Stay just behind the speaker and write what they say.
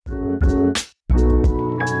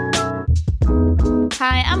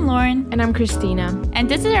Hi, I'm Lauren. And I'm Christina. And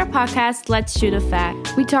this is our podcast, Let's Shoot a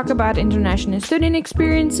Fact. We talk about international student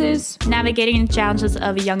experiences, navigating the challenges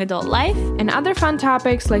of a young adult life, and other fun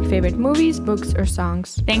topics like favorite movies, books, or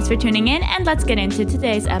songs. Thanks for tuning in, and let's get into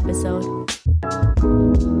today's episode.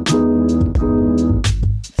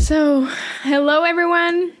 So, hello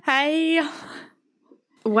everyone. Hi.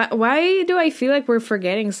 Why do I feel like we're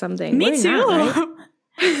forgetting something? Me too. Not, right?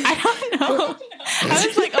 I don't know. I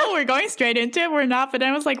was like, we're going straight into it. We're not. But then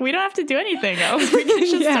I was like, we don't have to do anything else. We can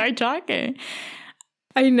just start talking.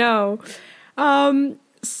 I know.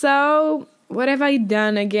 So what have I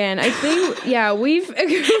done again? I think, we've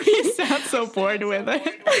agreed. You sound so bored with it.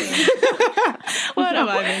 What have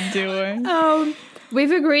I been doing?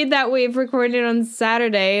 We've agreed that we've recorded on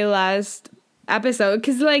Saturday last episode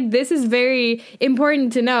because this is very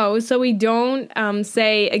important to know, so we don't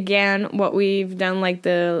say again what we've done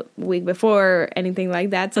the week before or anything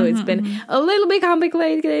like that. So it's been a little bit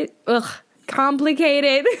complicated.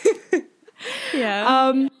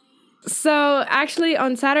 Yeah. So actually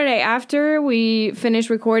on Saturday after we finished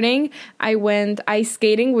recording, I went ice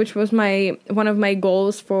skating, which was one of my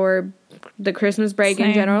goals for the Christmas break. Same.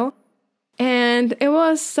 In general. And it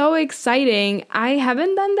was so exciting. I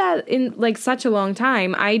haven't done that in such a long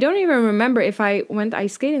time. I don't even remember if I went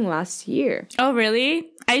ice skating last year. Oh, really?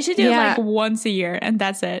 I usually do it once a year, and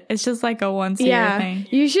that's it. It's just a once a year thing.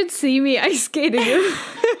 You should see me ice skating.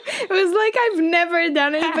 It was I've never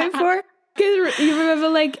done it before. Because you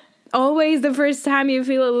remember, always the first time you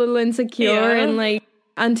feel a little insecure and,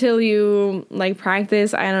 until you,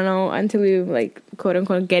 practice, I don't know, until you, quote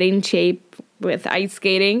unquote, get in shape with ice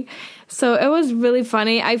skating. So it was really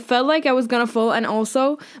funny. I felt like I was gonna fall, and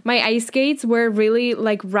also my ice skates were really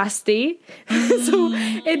rusty, so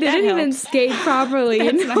it didn't even skate properly.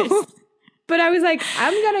 Nice. But I was like,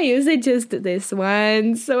 I'm gonna use it just this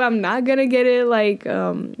one, so I'm not gonna get it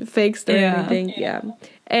fixed or anything. Yeah.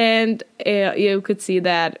 And you could see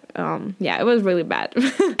that, it was really bad.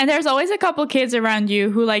 And there's always a couple kids around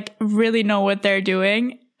you who really know what they're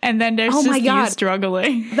doing. And then there's you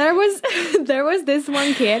struggling. There was this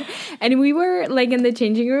one kid, and we were in the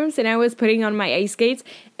changing rooms, and I was putting on my ice skates,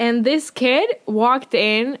 and this kid walked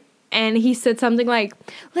in, and he said something like,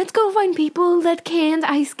 "Let's go find people that can't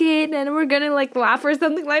ice skate, and we're gonna laugh or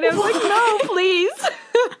something like that." I was like, "No, please."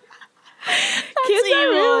 Kids are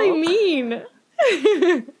really mean.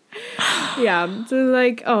 Yeah,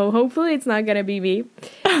 so hopefully it's not gonna be me.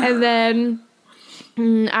 And then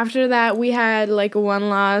after that, we had one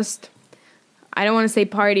last, I don't want to say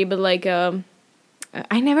party, but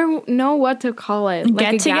I never know what to call it.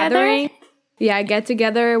 Get together? Gathering. Yeah, get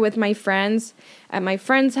together with my friends at my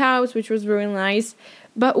friend's house, which was really nice.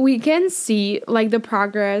 But we can see the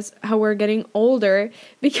progress, how we're getting older,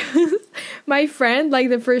 because my friend,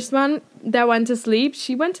 the first one that went to sleep,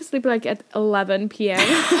 she went to sleep at 11 p.m.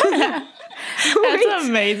 That's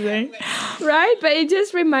amazing. Right? But it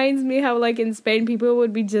just reminds me how in Spain people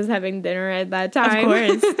would be just having dinner at that time.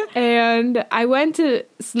 Of course. And I went to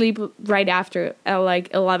sleep right after at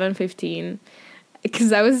 11:15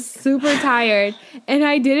 because I was super tired, and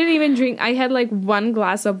I didn't even drink. I had one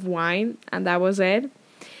glass of wine, and that was it.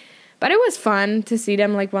 But it was fun to see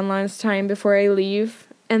them one last time before I leave.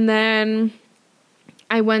 And then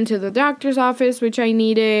I went to the doctor's office, which I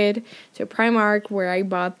needed, to Primark, where I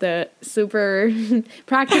bought the super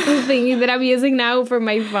practical thingy that I'm using now for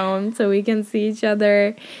my phone so we can see each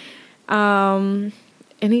other.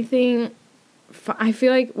 Anything... I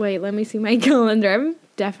feel wait, let me see my calendar. I'm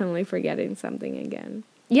definitely forgetting something again.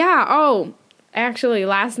 Yeah, actually,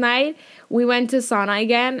 last night we went to sauna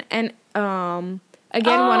again, and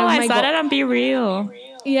again, one of my I saw that on Be Real.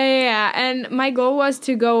 Yeah. And my goal was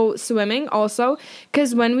to go swimming also,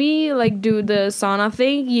 because when we do the sauna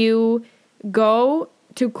thing, you go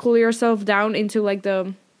to cool yourself down into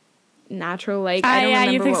the natural lake. I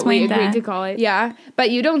don't remember what we agreed to call it. Yeah,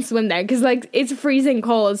 but you don't swim there because it's freezing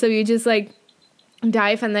cold, so you just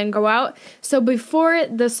dive and then go out. So before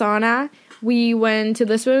the sauna, we went to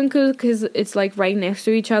the swimming pool because it's right next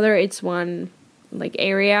to each other. It's one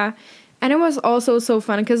area. And it was also so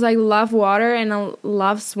fun because I love water and I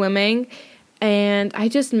love swimming, and I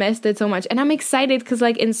just missed it so much. And I'm excited because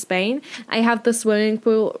in Spain, I have the swimming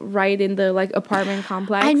pool right in the apartment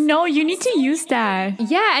complex. I know, you need to use that.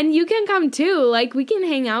 Yeah, and you can come too. We can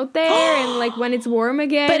hang out there and when it's warm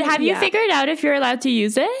again. But have you figured out if you're allowed to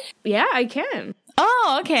use it? Yeah, I can.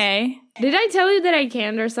 Oh, okay. Did I tell you that I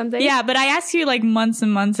can or something? Yeah, but I asked you months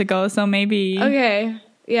and months ago, so maybe. Okay.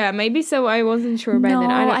 Yeah, maybe so. I wasn't sure by then.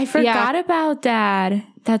 I forgot about that.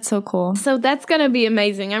 That's so cool. So that's gonna be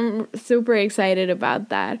amazing. I'm super excited about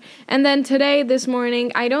that. And then today, this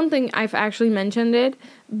morning, I don't think I've actually mentioned it,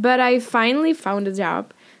 but I finally found a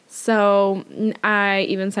job. So I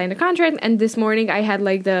even signed a contract, and this morning I had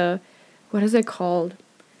like what is it called?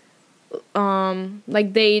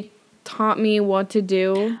 Like they taught me what to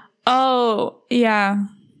do. Oh, yeah.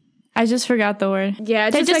 I just forgot the word. Yeah,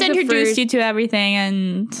 they just like introduced you to everything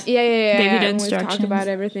and gave you the instructions. We talked about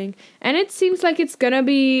everything, and it seems like it's gonna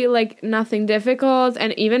be like nothing difficult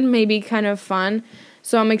and even maybe kind of fun.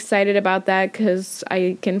 So I'm excited about that because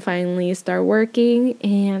I can finally start working,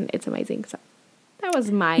 and it's amazing. So that was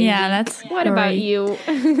my week. That's what great. About you?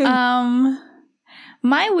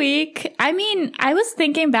 My week, I mean, I was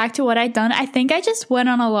thinking back to what I'd done. I think I just went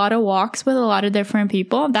on a lot of walks with a lot of different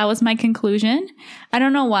people. That was my conclusion. I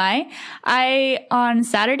don't know why. On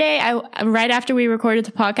Saturday, right after we recorded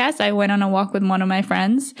the podcast, I went on a walk with one of my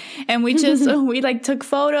friends, and we just, we like took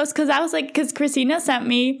photos because Christina sent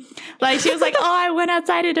me, like, she was like, oh, I went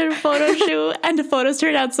outside and did a photo shoot, and the photos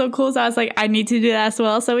turned out so cool. So I was like, I need to do that as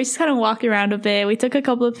well. So we just kind of walked around a bit. We took a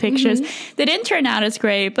couple of pictures. They didn't turn out as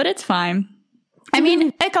great, but it's fine. I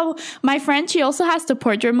mean, my friend, she also has the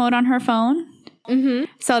portrait mode on her phone.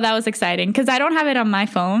 So that was exciting because I don't have it on my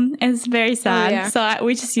phone. It's very sad. Oh, yeah. So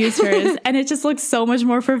we just used hers and it just looks so much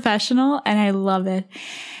more professional and I love it.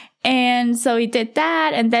 And so we did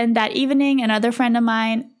that. And then that evening, another friend of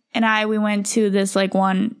mine and we went to this like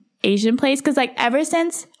one Asian place because like ever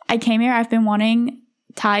since I came here, I've been wanting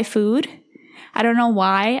Thai food. I don't know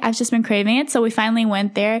why. I've just been craving it. So we finally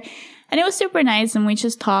went there and it was super nice and we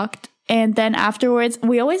just talked. And then afterwards,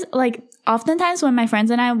 we always, like, oftentimes when my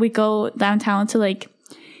friends and I, we go downtown to, like,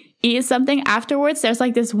 eat something, afterwards, there's,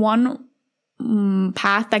 like, this one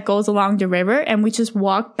path that goes along the river, and we just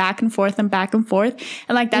walk back and forth and back and forth.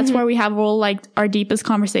 And, like, that's where we have all, like, our deepest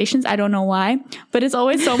conversations. I don't know why, but it's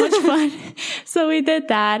always so much fun. So we did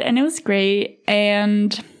that, and it was great.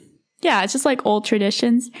 And, yeah, it's just, like, old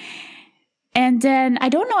traditions. And then, I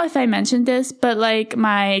don't know if I mentioned this, but, like,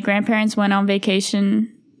 my grandparents went on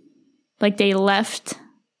vacation. Like, they left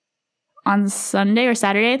on Sunday or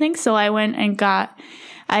Saturday, I think. So I went and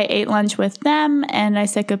I ate lunch with them and I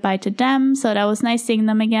said goodbye to them. So that was nice seeing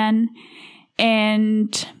them again.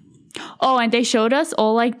 And they showed us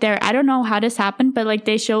all like I don't know how this happened, but like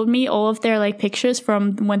they showed me all of their like pictures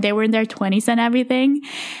from when they were in their 20s and everything.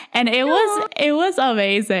 And it was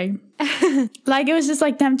amazing. Like, it was just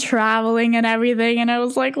like them traveling and everything. And I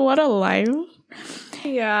was like, what a life.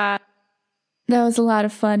 Yeah. That was a lot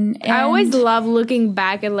of fun. And I always love looking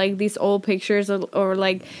back at like these old pictures or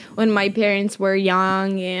like when my parents were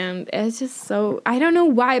young, and it's just so, I don't know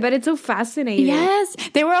why, but it's so fascinating. Yes.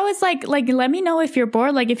 They were always like, let me know if you're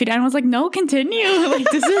bored. Like, if you're done. I was like, no, continue. Like,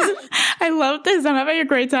 I love this. I'm having a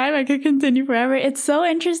great time. I could continue forever. It's so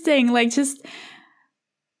interesting. Like, just,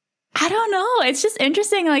 I don't know. It's just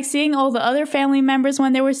interesting, like, seeing all the other family members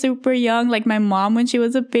when they were super young. Like, my mom when she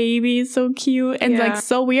was a baby, so cute. And, like,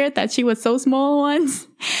 so weird that she was so small once.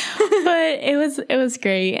 But it was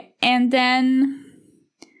great. And then,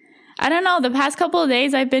 I don't know, the past couple of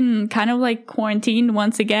days, I've been kind of, like, quarantined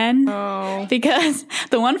once again. Oh. Because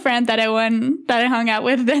the one friend that I hung out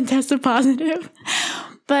with then tested positive.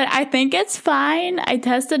 But I think it's fine. I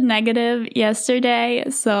tested negative yesterday,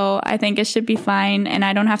 so I think it should be fine. And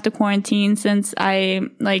I don't have to quarantine since I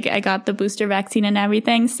got the booster vaccine and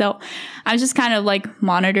everything. So I'm just kind of like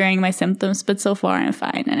monitoring my symptoms, but so far I'm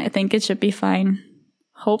fine. And I think it should be fine.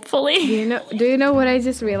 Hopefully. Do you know what I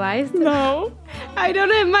just realized? No. I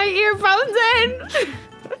don't have my earphones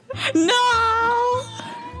in. No!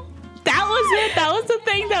 That was it. That was the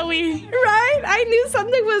thing that Right? I knew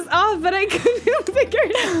something was off, but I couldn't figure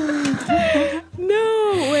it out.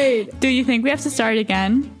 No, wait. Do you think we have to start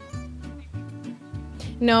again?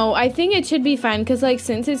 No, I think it should be fine because, like,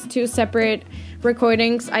 since it's two separate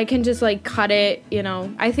recordings, I can just, like, cut it, you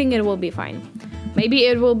know. I think it will be fine. Maybe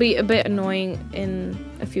it will be a bit annoying in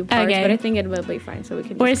a few parts, but I think it will be fine. So we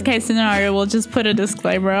can. Worst case scenario, we'll just put a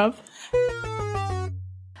disclaimer up.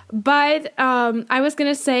 But I was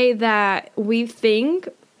going to say that we think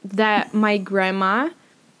that my grandma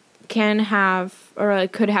can have or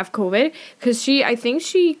like, could have COVID because I think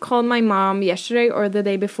she called my mom yesterday or the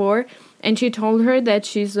day before and she told her that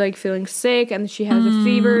she's like feeling sick and she has a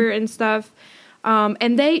fever and stuff.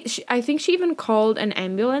 And I think she even called an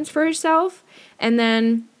ambulance for herself and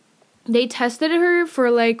then they tested her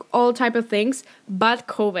for like all type of things but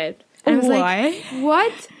COVID. And I was like,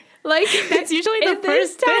 what? Like, that's usually the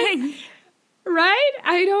first thing. Right?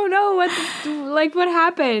 I don't know what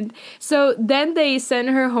happened. So then they sent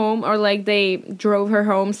her home, or like they drove her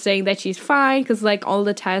home saying that she's fine because like all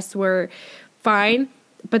the tests were fine,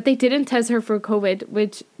 but they didn't test her for COVID,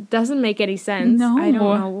 which doesn't make any sense. No. I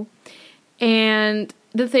don't know. And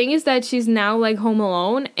the thing is that she's now like home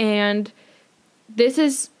alone, and this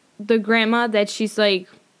is the grandma that she's like,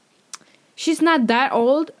 she's not that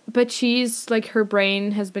old, but she's like, her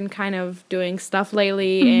brain has been kind of doing stuff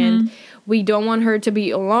lately, and we don't want her to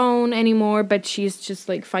be alone anymore, but she's just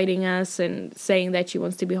like fighting us and saying that she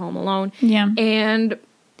wants to be home alone. Yeah. And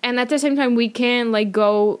at the same time, we can't like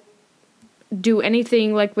go do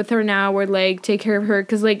anything like with her now or like take care of her,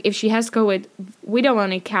 because like if she has COVID, we don't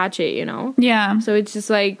want to catch it, you know? Yeah. So it's just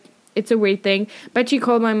like, it's a weird thing. But she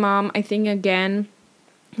called my mom, I think, again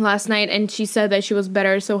last night, and she said that she was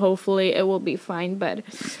better, so hopefully it will be fine. But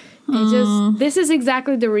this is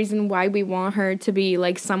exactly the reason why we want her to be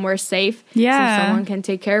like somewhere safe, Yeah. so someone can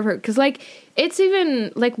take care of her. Because like, it's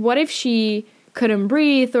even like, what if she couldn't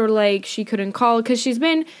breathe, or like she couldn't call? Because she's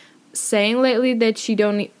been saying lately that she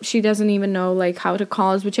doesn't even know like how to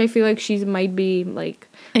call us, which I feel like she might be like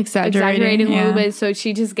exaggerating a little bit, so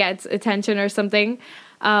she just gets attention or something.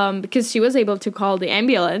 Because she was able to call the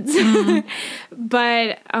ambulance.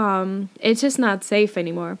 But it's just not safe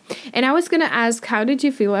anymore. And I was going to ask, how did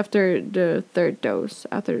you feel after the third dose,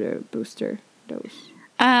 after the booster dose?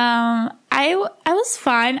 I was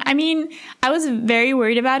fine. I mean, I was very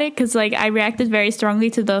worried about it because like I reacted very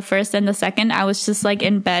strongly to the first and the second. I was just like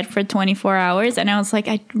in bed for 24 hours, and I was like,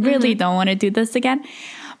 I really don't want to do this again.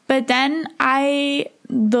 But then I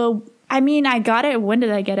got it. When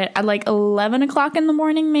did I get it? At like 11 o'clock in the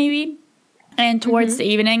morning, maybe. And towards the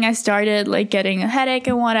evening, I started like getting a headache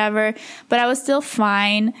and whatever, but I was still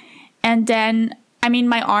fine. And then, I mean,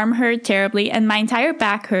 my arm hurt terribly and my entire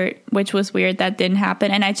back hurt, which was weird. That didn't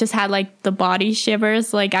happen. And I just had like the body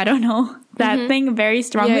shivers, like, I don't know, that thing very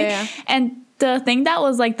strongly. Yeah. And the thing that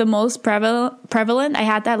was like the most prevalent, I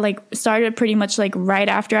had that like started pretty much like right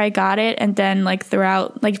after I got it, and then like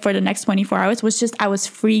throughout like for the next 24 hours was just I was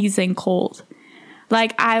freezing cold.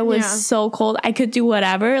 Like I was so cold. I could do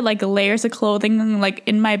whatever, like layers of clothing, like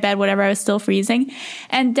in my bed, whatever. I was still freezing.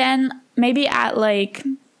 And then maybe at like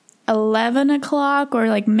 11 o'clock or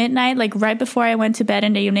like midnight, like right before I went to bed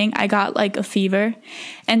in the evening, I got like a fever.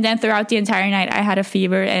 And then throughout the entire night, I had a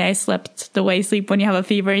fever, and I slept the way you sleep when you have a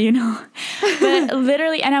fever, you know. But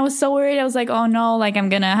literally, and I was so worried. I was like, oh no, like I'm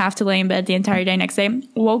gonna have to lay in bed the entire day next day.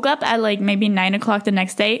 Woke up at like maybe 9 o'clock the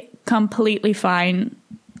next day, completely fine.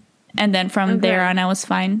 And then from there on, I was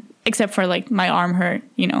fine, except for like my arm hurt,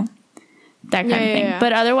 you know, that kind of thing. Yeah.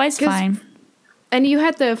 But otherwise, fine. And you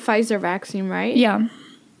had the Pfizer vaccine, right? Yeah.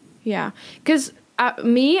 Yeah. Because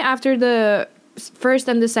me, after the first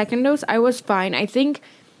and the second dose, I was fine. I think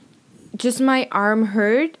just my arm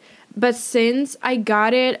hurt. But since I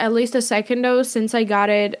got it, at least the second dose, since I got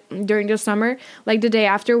it during the summer, like the day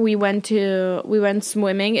after, we went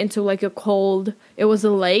swimming into like a cold, it was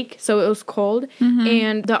a lake, so it was cold.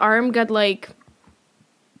 And the arm got like,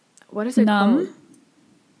 what is it called?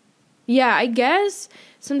 Yeah, I guess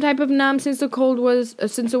some type of numb since the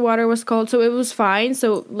water was cold, so it was fine.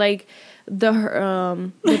 So like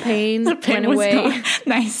the pain went away.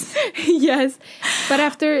 Nice. Yes. But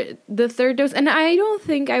after the third dose, and I don't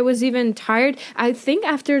think I was even tired. I think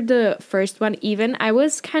after the first one, even I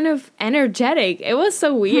was kind of energetic. It was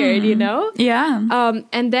so weird, you know? Yeah.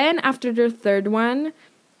 And then after the third one,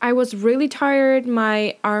 I was really tired.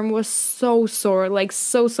 My arm was so sore, like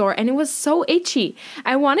so sore, and it was so itchy.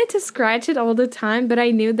 I wanted to scratch it all the time, but I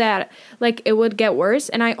knew that like it would get worse.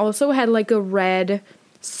 And I also had like a red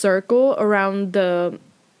circle around the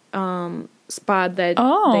spot that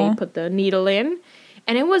they put the needle in,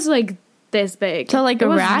 and it was like this big. So like a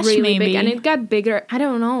rash, really maybe big, and it got bigger. I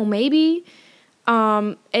don't know, maybe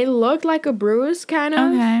it looked like a bruise kind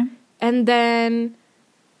of. Okay. And then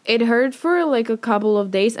it hurt for like a couple of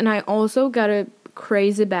days, and I also got a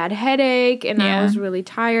crazy bad headache, and I was really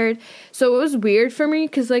tired. So it was weird for me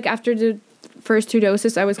because like after the first 2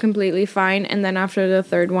 doses I was completely fine, and then after the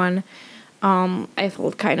third one I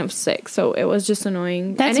felt kind of sick, so it was just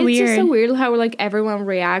annoying. That's and it's weird. just so weird how like everyone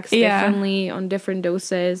reacts differently on different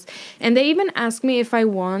doses. And they even asked me if I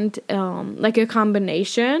want like a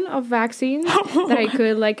combination of vaccines that I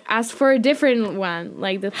could like ask for a different one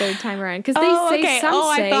like the third time around, because they say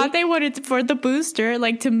some say. I thought they wanted for the booster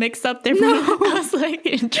like to mix up different. No. I was like,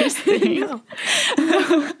 interesting.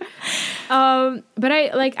 But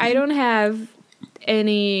I don't have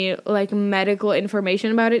any like medical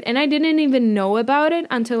information about it, and I didn't even know about it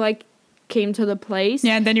until like came to the place.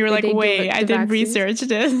 Yeah, and then you were that like, they do wait, the I didn't vaccines. research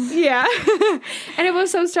this. Yeah. And it was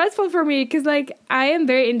so stressful for me because, like, I am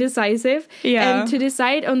very indecisive. Yeah. And to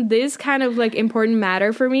decide on this kind of, like, important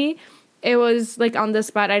matter for me, it was, like, on the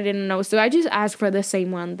spot. I didn't know. So I just asked for the same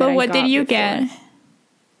one. But what did you get?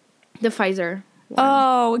 The Pfizer.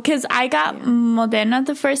 Oh, because I got Moderna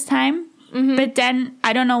the first time. Mm-hmm. But then,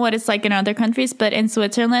 I don't know what it's like in other countries, but in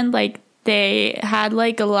Switzerland, like, they had,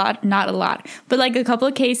 like, not a lot, but, like, a couple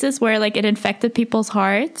of cases where, like, it infected people's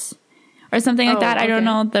hearts or something like that. I don't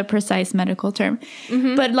know the precise medical term.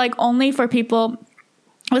 Mm-hmm. But, like, only for people,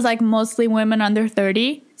 it was, like, mostly women under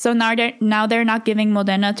 30. So now they're not giving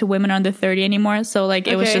Moderna to women under 30 anymore. So, like,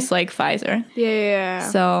 it was just, like, Pfizer. Yeah.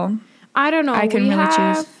 So, I don't know. I couldn't really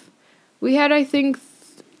choose. We had, I think,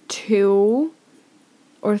 2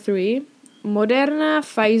 or 3. Moderna,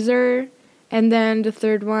 Pfizer, and then the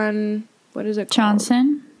third one, what is it called?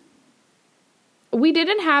 Johnson. We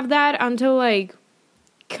didn't have that until, like,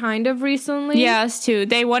 kind of recently. Yeah, us too.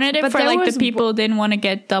 They wanted it But for, there like, was the people who didn't want to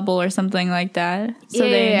get double or something like that. So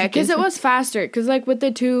Yeah, because it was faster. Because, like, with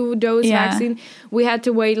the 2-dose vaccine, we had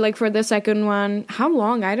to wait, like, for the second one. How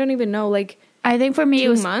long? I don't even know. Like, I think for me 2 it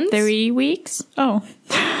was months? 3 weeks. Oh.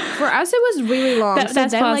 for us, it was really long. That's then,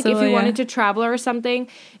 like, if possible, you wanted to travel or something,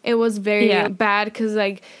 it was very bad because,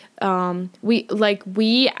 like,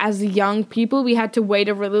 we as young people, we had to wait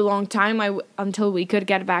a really long time until we could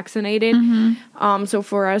get vaccinated. So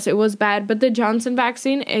for us, it was bad. But the Johnson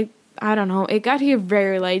vaccine, I don't know, it got here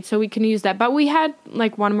very late, so we can use that. But we had,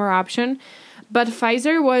 like, one more option. But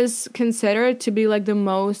Pfizer was considered to be, like, the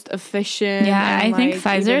most efficient. Yeah, and, I think like,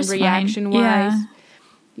 Pfizer's even reaction-wise.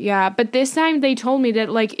 Yeah, but this time they told me that,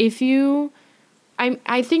 like, if you...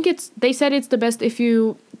 I think they said it's the best if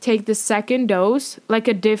you take the second dose, like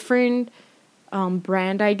a different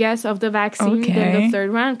brand, I guess, of the vaccine than the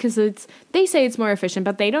third one, because they say it's more efficient,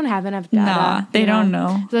 but they don't have enough data. Nah, they don't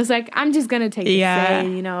know. So it's like, I'm just gonna take the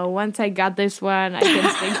same, you know. Once I got this one, I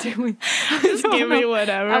can stick to it. Just give me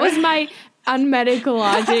whatever. That was my unmedical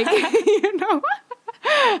logic, you know.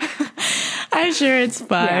 I'm sure it's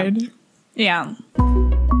fine. Yeah.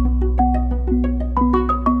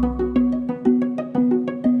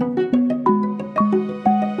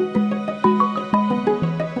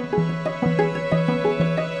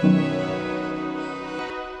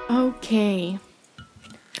 Okay.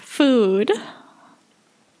 Food.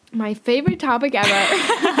 My favorite topic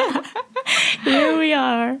ever. Here we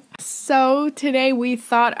are. So today we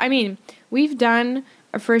thought, we've done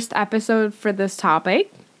a first episode for this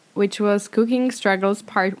topic, which was Cooking Struggles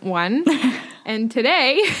Part 1. And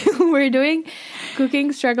today we're doing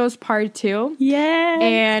Cooking Struggles Part 2. Yeah.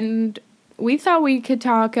 And we thought we could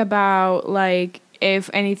talk about, like, if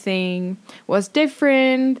anything was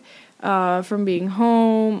different from being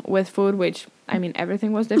home with food, which,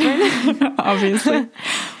 everything was different. Obviously.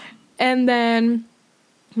 And then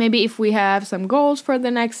maybe if we have some goals for the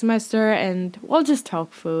next semester, and we'll just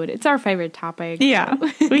talk food. It's our favorite topic. Yeah.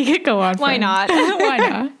 We could go on. Why not? Why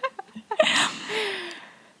not?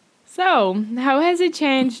 So, how has it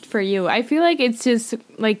changed for you? I feel like it's just,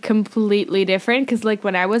 like, completely different. Because, like,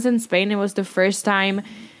 when I was in Spain, it was the first time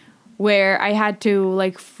where I had to,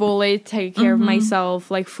 like, fully take care of myself,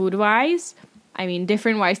 like, food-wise.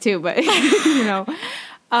 Different-wise, too, but, you know.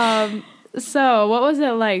 So, what was it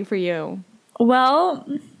like for you? Well,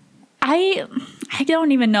 I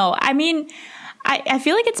don't even know. I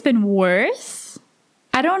feel like it's been worse.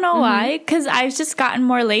 I don't know why, because I've just gotten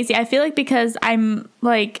more lazy. I feel like because I'm,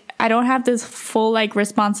 like, I don't have this full, like,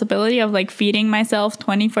 responsibility of, like, feeding myself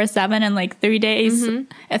 24/7 and, like, 3 days,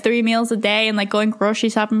 3 meals a day, and, like, going grocery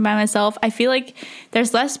shopping by myself. I feel like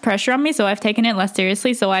there's less pressure on me, so I've taken it less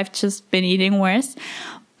seriously, so I've just been eating worse.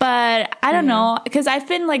 But I don't know, because I've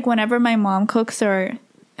been, like, whenever my mom cooks or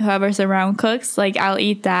whoever's around cooks, like, I'll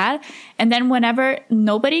eat that. And then whenever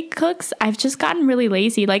nobody cooks, I've just gotten really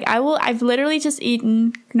lazy. Like, I've literally just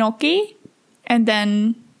eaten gnocchi, and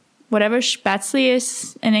then whatever spätzle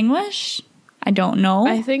is in English, I don't know.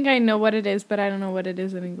 I think I know what it is, but I don't know what it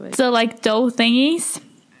is in English. So, like, dough thingies.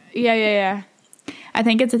 Yeah. I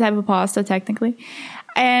think it's a type of pasta, technically.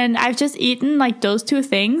 And I've just eaten, like, those two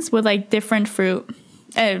things with, like, different fruit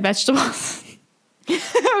and vegetables.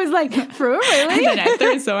 I was like, fruit, really? And then I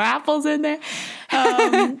threw some apples in there.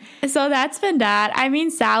 So that's been that.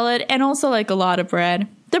 Salad, and also, like, a lot of bread.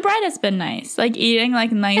 The bread has been nice. Like, eating,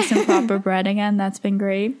 like, nice and proper bread again. That's been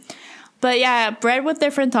great. But yeah, bread with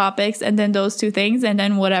different topics, and then those two things, and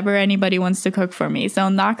then whatever anybody wants to cook for me. So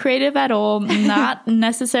not creative at all, not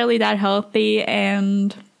necessarily that healthy,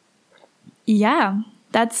 and yeah,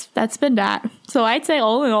 that's been that. So I'd say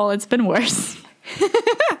all in all, it's been worse.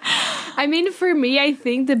 I mean, for me, I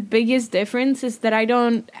think the biggest difference is that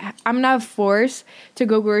I'm not forced to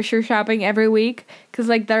go grocery shopping every week because,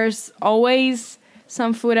 like, there's always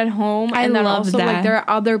some food at home. I and then love also, that. like, there are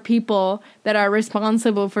other people that are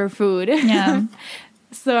responsible for food. Yeah.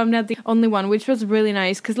 So I'm not the only one, which was really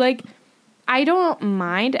nice because, like, I don't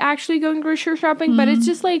mind actually going grocery shopping, but it's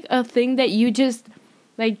just, like, a thing that you just,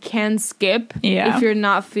 like, can skip if you're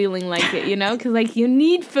not feeling like it, you know? Because, like, you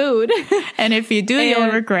need food. And if you do,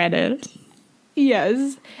 you'll regret it.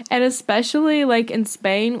 Yes. And especially, like, in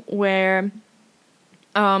Spain where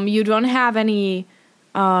you don't have any...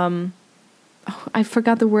 I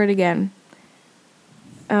forgot the word again.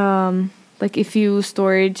 Like, if you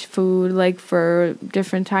storage food, like, for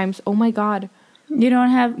different times. Oh, my God. You don't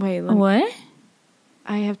have... Wait, what?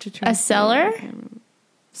 I have to try. A cellar?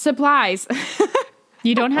 Supplies.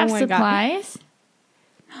 You don't have Oh my God. supplies?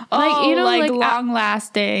 Like, you know, like like,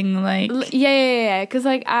 long-lasting, like... Yeah. Because,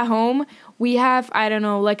 like, at home, we have, I don't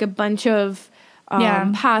know, like, a bunch of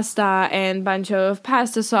pasta and bunch of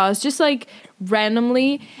pasta sauce, just, like,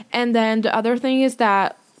 randomly. And then the other thing is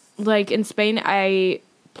that, like, in Spain, I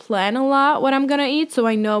plan a lot what I'm gonna eat, so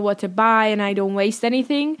I know what to buy and I don't waste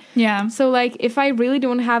anything. Yeah. So, like, if I really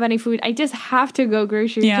don't have any food, I just have to go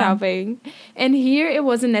grocery shopping. And here it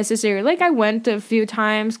wasn't necessary. Like, I went a few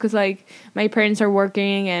times because, like, my parents are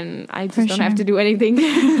working and I just don't have to do anything.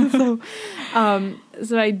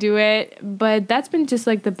 So I do it. But that's been just,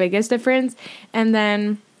 like, the biggest difference. And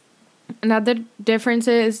then another difference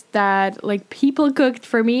is that, like, people cooked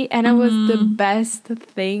for me and it was the best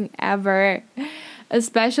thing ever.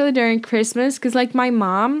 Especially during Christmas, because, like, my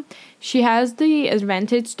mom, she has the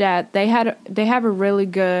advantage that they have a really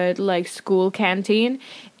good, like, school canteen,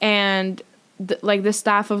 and like the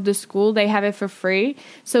staff of the school, they have it for free.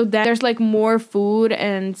 So then there's, like, more food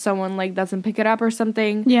and someone, like, doesn't pick it up or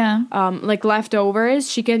something. Yeah. Like, leftovers,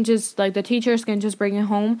 she can just, like, the teachers can just bring it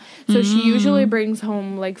home. So she usually brings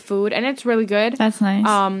home, like, food, and it's really good. That's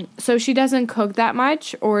nice. So she doesn't cook that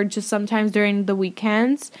much, or just sometimes during the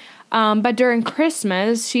weekends. But during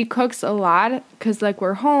Christmas, she cooks a lot because, like,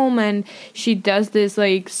 we're home and she does this,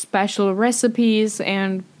 like, special recipes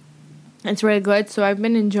and it's really good. So I've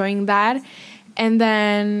been enjoying that. And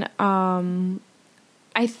then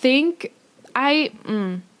I think I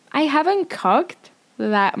haven't cooked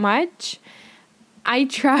that much. I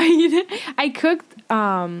cooked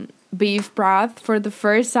beef broth for the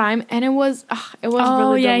first time and it was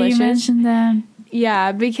really delicious. You mentioned that.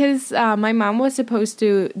 Yeah, because my mom was supposed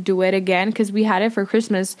to do it again because we had it for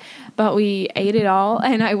Christmas, but we ate it all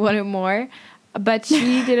and I wanted more. But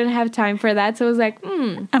she didn't have time for that, so I was like,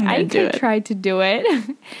 I could try to do it.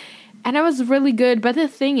 And it was really good. But the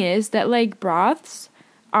thing is that, like, broths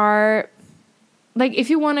are, like, if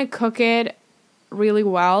you want to cook it really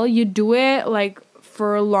well, you do it, like,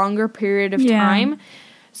 for a longer period of time.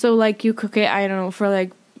 So, like, you cook it, I don't know, for,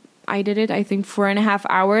 like, I did it, I think, 4.5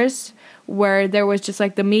 hours. Where there was just,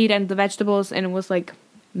 like, the meat and the vegetables and it was, like,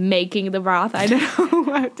 making the broth. I don't know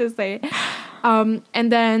what to say. And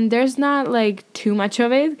then there's not, like, too much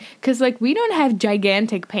of it because, like, we don't have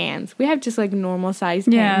gigantic pans. We have just, like, normal sized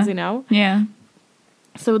pans, you know? Yeah.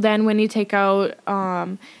 So then when you take out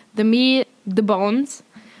the meat, the bones,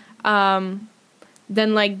 then,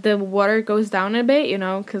 like, the water goes down a bit, you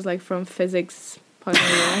know, because, like, from physics point of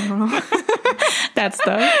view, I don't know. That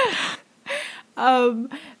stuff.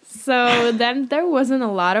 So then there wasn't a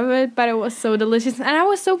lot of it, but it was so delicious. And I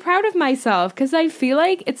was so proud of myself because I feel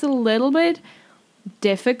like it's a little bit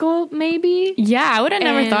difficult, maybe. Yeah, I would have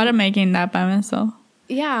never thought of making that by myself.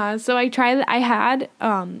 Yeah, so I tried. I had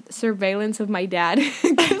surveillance of my dad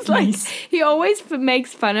because, like, he always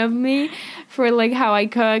makes fun of me for, like, how I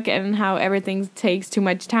cook and how everything takes too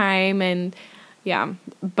much time and... Yeah,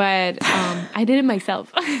 but I did it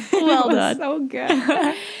myself. Well it was done. So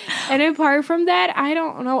good. And apart from that, I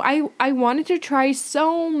don't know. I wanted to try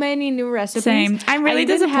so many new recipes. Same. I'm really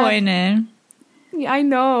disappointed. Yeah, I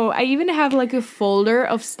know. I even have, like, a folder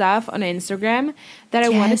of stuff on Instagram that I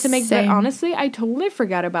wanted to make. But honestly, I totally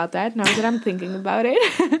forgot about that now that I'm thinking about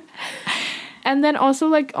it. And then also,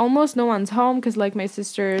 like, almost no one's home because, like, my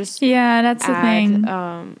sister's... Yeah, that's the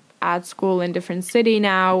thing. At school in different city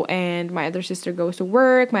now, and my other sister goes to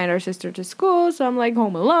work, my other sister to school, so I'm, like,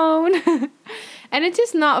 home alone. And it's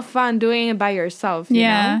just not fun doing it by yourself, you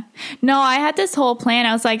know? No, I had this whole plan.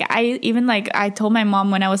 I was like, I told my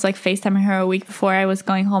mom when I was like FaceTiming her a week before I was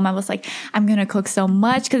going home, I was like, I'm going to cook so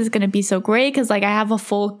much because it's going to be so great. Cause like I have a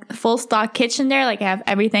full stock kitchen there. Like I have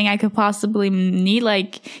everything I could possibly need,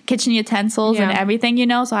 like kitchen utensils and everything, you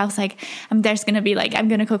know? So I was like, there's going to be like, I'm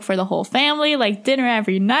going to cook for the whole family, like dinner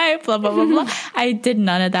every night, blah, blah, blah, blah. I did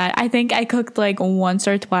none of that. I think I cooked like once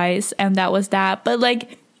or twice and that was that. But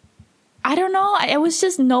like, I don't know. It was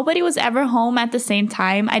just nobody was ever home at the same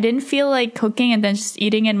time. I didn't feel like cooking and then just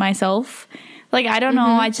eating it myself. Like, I don't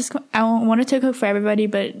know. I wanted to cook for everybody,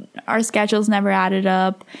 but our schedules never added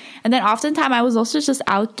up. And then oftentimes I was also just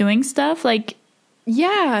out doing stuff. Like,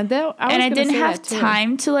 and I didn't have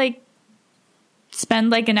time to like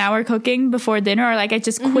spend like an hour cooking before dinner, or like I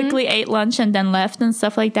just quickly ate lunch and then left and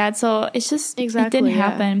stuff like that. So it's just, it didn't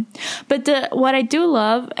happen. But what I do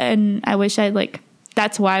love, and I wish I'd like,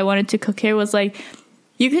 that's why I wanted to cook here, was like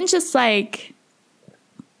you can just like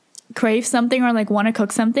crave something or like want to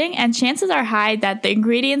cook something, and chances are high that the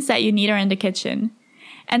ingredients that you need are in the kitchen.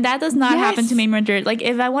 And that does not happen to me in Madrid. Like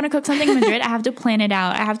if I want to cook something in Madrid, I have to plan it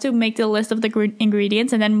out. I have to make the list of the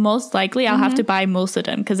ingredients, and then most likely I'll have to buy most of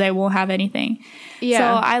them because I won't have anything. So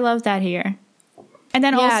I love that here. And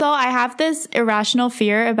then also I have this irrational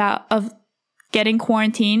fear of getting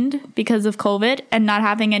quarantined because of COVID and not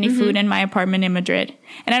having any food in my apartment in Madrid.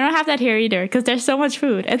 And I don't have that here either because there's so much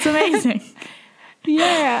food. It's amazing.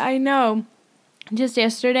 Yeah, I know. Just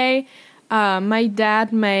yesterday, my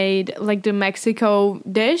dad made like the Mexico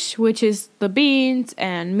dish, which is the beans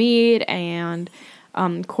and meat and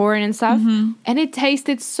corn and stuff. And it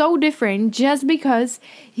tasted so different just because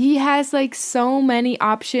he has like so many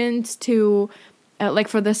options to like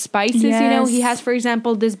for the spices, you know. He has, for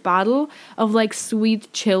example, this bottle of like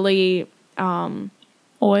sweet chili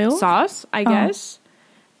oil sauce, I guess.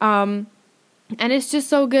 And it's just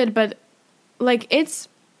so good. But like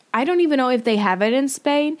I don't even know if they have it in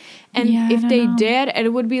Spain. And if they did,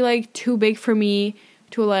 it would be like too big for me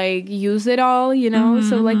to like use it all, you know.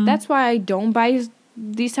 So like that's why I don't buy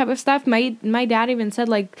these type of stuff. My dad even said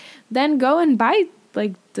like, then go and buy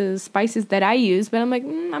like the spices that I use, but I'm like,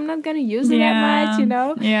 I'm not gonna use it that much, you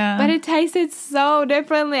know. But it tasted so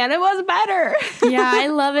differently, and it was better. I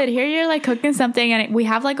love it. Here you're like cooking something, and we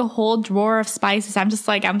have like a whole drawer of spices. I'm just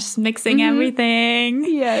mixing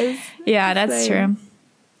everything. That's true.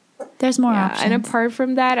 There's more options. And apart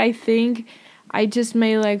from that, I think I just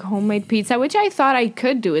made like homemade pizza, which I thought I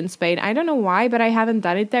could do in Spain. I don't know why, but I haven't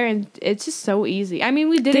done it there, and it's just so easy. I mean,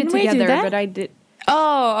 we did it together, but I did.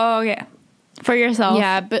 Oh, yeah. For yourself.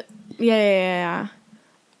 But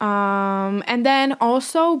and then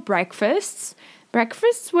also breakfasts.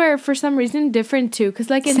 Breakfasts were for some reason different too,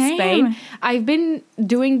 because like in Spain, I've been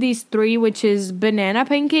doing these 3, which is banana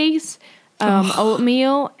pancakes,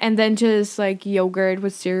 oatmeal, and then just like yogurt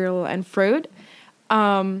with cereal and fruit,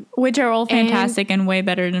 which are all fantastic and way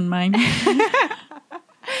better than mine. I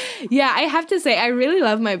have to say I really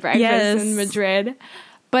love my breakfast in Madrid.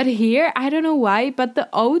 But here, I don't know why, but the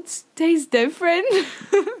oats taste different.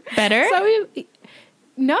 Better?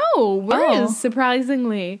 Worse,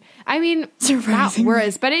 surprisingly. I mean, not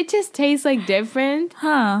worse, but it just tastes like different.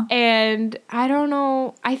 And I don't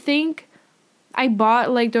know. I think I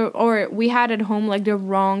bought like we had at home like the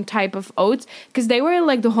wrong type of oats, because they were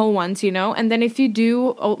like the whole ones, you know. And then if you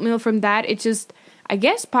do oatmeal from that, it just, I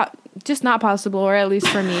guess, just not possible, or at least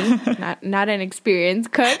for me, not an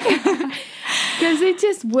experienced cook. Because it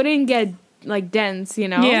just wouldn't get like dense, you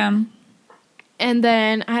know. And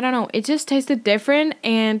then I don't know, it just tasted different.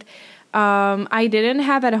 And I didn't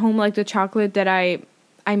have at home like the chocolate that I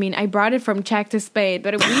brought it from Czech to Spain,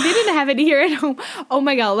 but we didn't have it here at home. Oh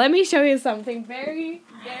my god, let me show you something very,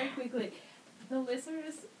 very quickly. The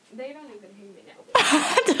listeners, they don't even hear me now.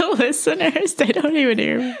 The listeners, they don't even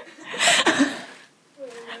hear me.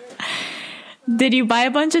 Did you buy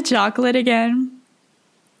a bunch of chocolate again?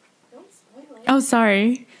 Oh,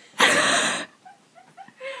 sorry.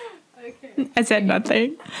 Okay. I said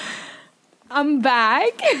nothing. I'm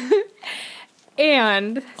back.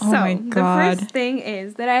 And the first thing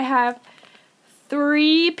is that I have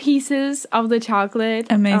 3 pieces of the chocolate.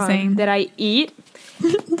 Amazing. That I eat.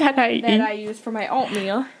 that I use for my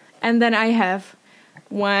oatmeal. And then I have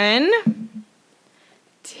 1,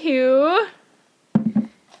 2,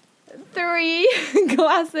 3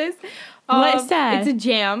 glasses. What is that? It's a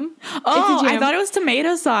jam. Oh, it's a jam. I thought it was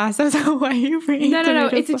tomato sauce. I was like, why are you bringing No.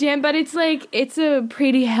 It's a jam, but it's like, it's a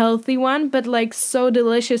pretty healthy one, but like so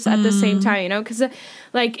delicious at the same time, you know? Because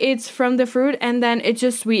like it's from the fruit, and then it's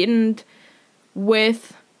just sweetened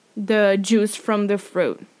with the juice from the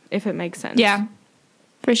fruit, if it makes sense. Yeah.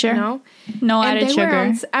 For sure. You know? No And added they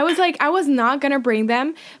were sugar. I was like, I was not gonna bring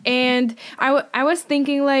them, and I was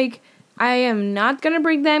thinking like, I am not gonna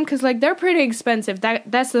bring them because like they're pretty expensive.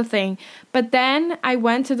 That's the thing. But then I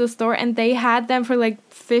went to the store and they had them for like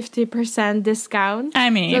 50% discount.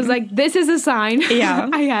 I mean, so I was like, this is a sign. Yeah.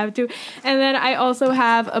 I have to. And then I also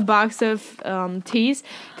have a box of teas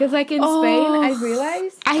because like in Spain, I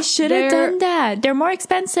realized I should have done that. They're more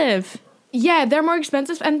expensive. yeah, they're more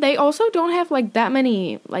expensive, and they also don't have like that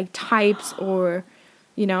many like types or,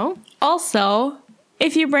 you know. Also,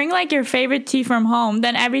 if you bring like your favorite tea from home,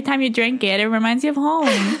 then every time you drink it, it reminds you of home.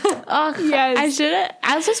 Ugh, Yes.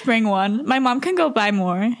 I'll just bring one. My mom can go buy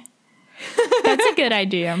more. That's a good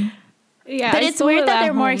idea. Yeah, But I it's stole weird it that at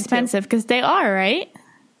they're more home, too. expensive because they are, right?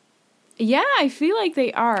 Yeah, I feel like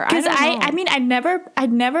they are. Because I mean,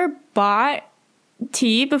 I'd never bought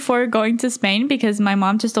tea before going to Spain because my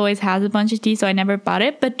mom just always has a bunch of tea, so I never bought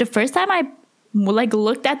it. But the first time I like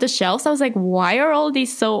looked at the shelves, I was like, why are all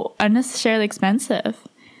these so unnecessarily expensive?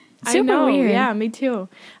 Super I know, weird. yeah, me too.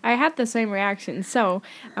 I had the same reaction. So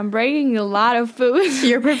I'm bringing a lot of food.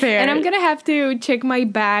 You're prepared. And I'm gonna have to check my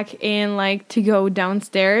bag in like to go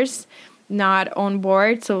downstairs, not on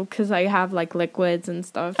board. So because I have like liquids and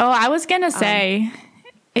stuff. Oh, I was gonna say,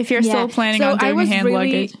 if you're still planning on doing hand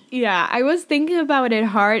luggage. Yeah, I was thinking about it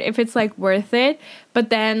hard if it's like worth it.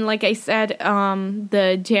 But then, like I said,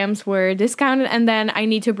 the jams were discounted, and then I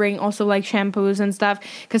need to bring also like shampoos and stuff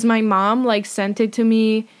because my mom like sent it to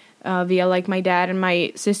me via like my dad and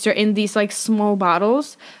my sister in these like small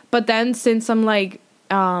bottles. But then since I'm like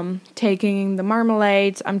taking the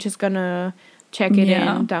marmalades, I'm just gonna check it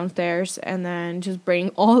in downstairs and then just bring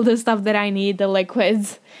all the stuff that I need, the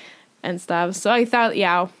liquids and stuff. So I thought,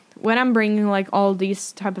 yeah, when I'm bringing like all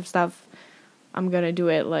these type of stuff, I'm gonna do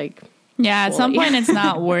it like Yeah, at some fully. point it's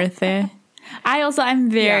not worth it. I'm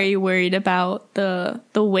very worried about the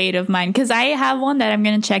weight of mine because I have one that I'm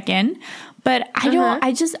gonna check in, but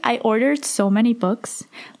I ordered so many books.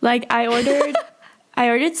 Like I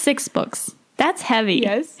ordered 6 books. That's heavy.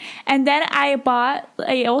 Yes. And then I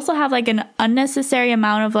also have like an unnecessary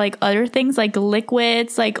amount of like other things like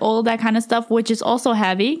liquids, like all that kind of stuff, which is also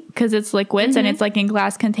heavy because it's liquids and it's like in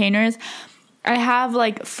glass containers. I have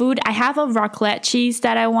like food. I have a raclette cheese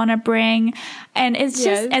that I want to bring. And it's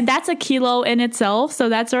just, and that's a kilo in itself. So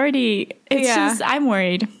that's already, I'm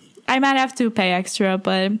worried. I might have to pay extra,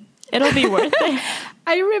 but it'll be worth it.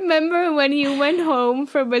 I remember when you went home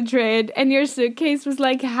from Madrid and your suitcase was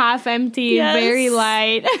like half empty, very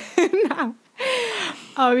light.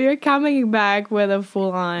 Oh, you're coming back with a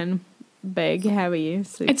full-on big, heavy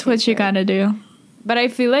suitcase. It's what you gotta do. But I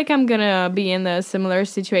feel like I'm gonna be in a similar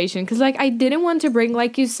situation because, like, I didn't want to bring,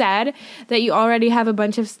 like you said, that you already have a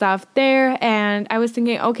bunch of stuff there, and I was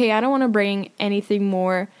thinking, okay, I don't want to bring anything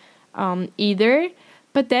more, either.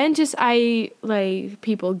 But then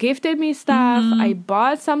people gifted me stuff. I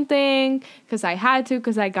bought something because I had to,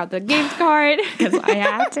 because I got the gift card. Because I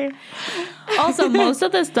had to. Also, most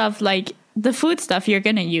of the stuff, like the food stuff, you're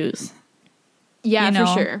gonna use. Yeah, you know?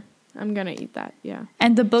 for sure. I'm gonna eat that, yeah.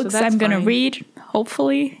 And the books that's I'm gonna fine. read,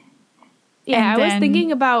 hopefully. Yeah, And I was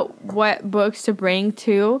thinking about what books to bring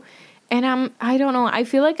too. And I don't know, I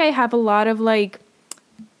feel like I have a lot of like,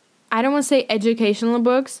 I don't want to say educational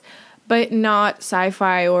books, but not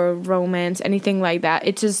sci-fi or romance, anything like that.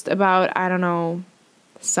 It's just about, I don't know,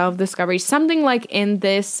 self-discovery, something like in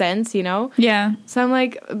this sense, you know? Yeah. So I'm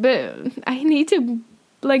like, but I need to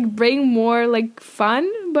like bring more like fun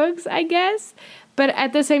books, I guess. But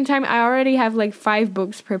at the same time, I already have like 5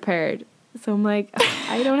 books prepared. So I'm like,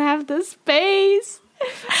 I don't have the space.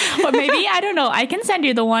 Or maybe, I don't know, I can send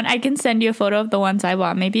you a photo of the ones I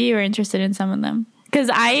bought. Maybe you're interested in some of them. Because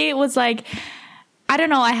I was like, I don't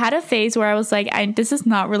know, I had a phase where I was like, this is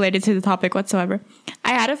not related to the topic whatsoever. I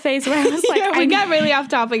had a phase where I was like, yeah, we got really off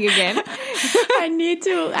topic again. I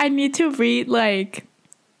need to read like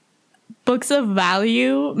books of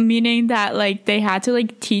value, meaning that like they had to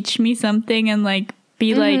like teach me something and like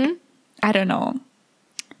be like, I don't know,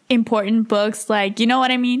 important books, like, you know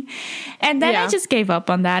what I mean? And then I just gave up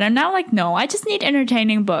on that. And now like, no, I just need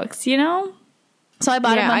entertaining books, you know? So I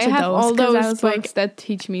bought a bunch of those. I have all 'cause I those was books like, that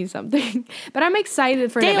teach me something. But I'm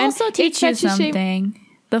excited for they them. also And teach you it's such a shame- something.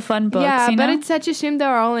 The fun books, Yeah, you know? but it's such a shame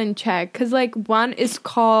they're all in Czech. Because, like, one is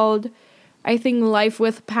called, I think, Life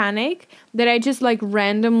with Panic, that I just, like,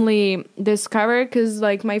 randomly discovered. Because,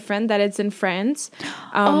 like, my friend that it's in France.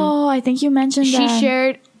 I think you mentioned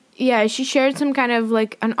that. She shared some kind of,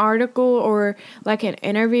 like, an article or, like, an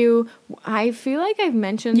interview. I feel like I've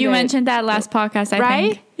mentioned You mentioned that last podcast, I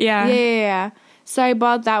right? think. Yeah. Yeah. So I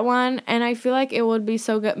bought that one, and I feel like it would be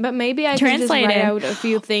so good. But maybe I can just Translate write it. out a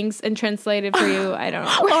few things and translate it for you. I don't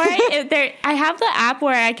know. Or I have the app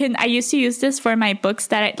where I used to use this for my books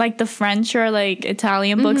like the French or like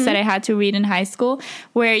Italian books that I had to read in high school,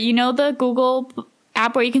 where the Google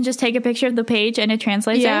app where you can just take a picture of the page and it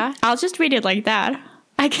translates it. I'll just read it like that.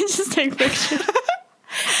 I can just take pictures.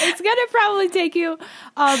 It's gonna probably take you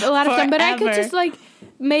a lot of time, but I could just like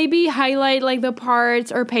maybe highlight like the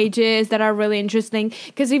parts or pages that are really interesting,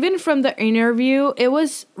 because even from the interview it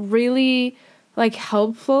was really like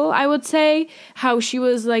helpful, I would say, how she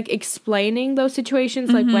was like explaining those situations,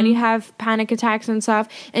 like when you have panic attacks and stuff,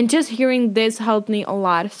 and just hearing this helped me a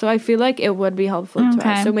lot. So I feel like it would be helpful to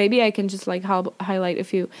us. So maybe I can just like highlight a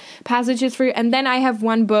few passages for you. And then I have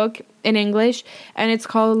one book in English, and it's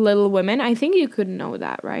called Little Women. I think you could know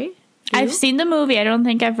that, right? I've seen the movie. I don't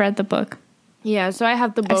think I've read the book. Yeah, so I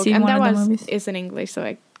have the book, and that is in English, so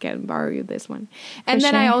I can borrow you this one. And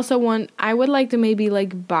then I also I would like to maybe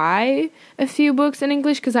like buy a few books in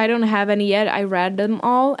English, because I don't have any yet. I read them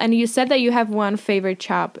all, and you said that you have one favorite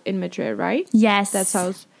shop in Madrid, right? Yes. That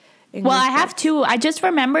sounds English. Well, I have two. I just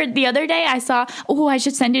remembered the other day I saw, I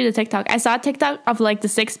should send you the TikTok. I saw a TikTok of like the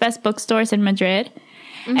 6 best bookstores in Madrid.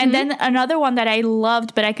 And then another one that I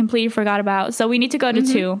loved, but I completely forgot about. So we need to go to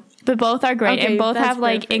 2. But both are great. And both have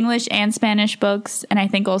like perfect English and Spanish books. And I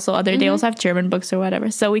think also they also have German books or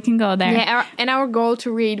whatever. So we can go there. Yeah, and our goal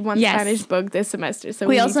to read one Spanish book this semester. So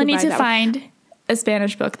we also need to find a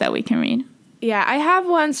Spanish book that we can read. Yeah, I have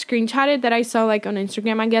one screenshotted that I saw like on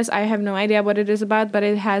Instagram, I guess. I have no idea what it is about, but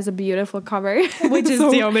it has a beautiful cover. Which is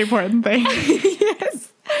the only important thing.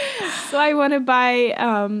 Yes. So I want to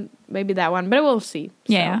buy maybe that one, but we'll see.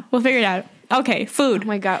 Yeah, we'll figure it out. Okay, food. Oh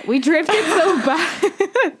my God, we drifted so bad.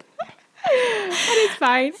 But it's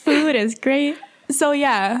fine. Food is great. So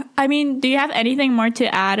yeah, I mean, do you have anything more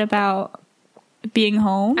to add about being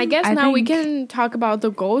home? I guess now we can talk about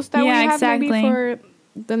the goals that we have maybe for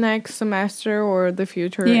the next semester or the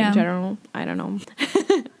future in general. I don't know.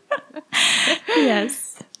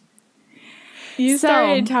 Yes. You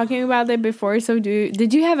started talking about it before, so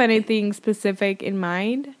did you have anything specific in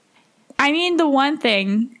mind? I mean, the one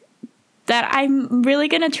thing that I'm really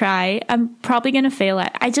going to try, I'm probably going to fail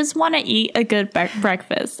at, I just want to eat a good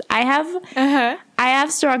breakfast. I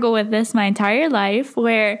have struggled with this my entire life,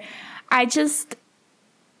 where it's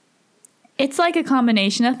like a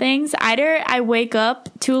combination of things. Either I wake up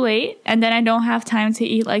too late and then I don't have time to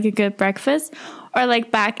eat like a good breakfast, or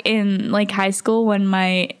like back in like high school when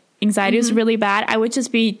my anxiety was really bad, I would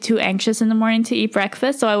just be too anxious in the morning to eat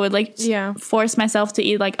breakfast. So I would like force myself to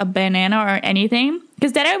eat like a banana or anything.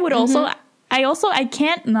 Because then I would I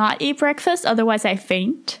can't not eat breakfast, otherwise I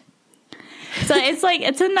faint. So it's like,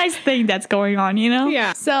 it's a nice thing that's going on,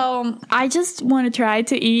 Yeah. So I just want to try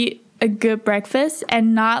to eat a good breakfast,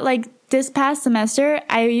 and not like this past semester,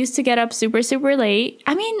 I used to get up super, super late.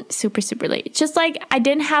 I mean, super, super late. Just like I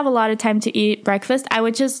didn't have a lot of time to eat breakfast. I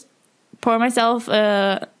would just pour myself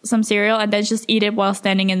some cereal and then just eat it while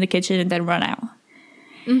standing in the kitchen and then run out.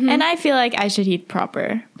 And I feel like I should eat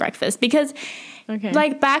proper breakfast, because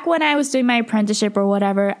like back when I was doing my apprenticeship or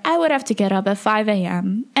whatever, I would have to get up at 5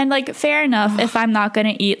 a.m. And like, fair enough if I'm not going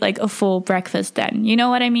to eat like a full breakfast then. You know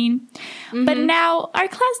what I mean? But now our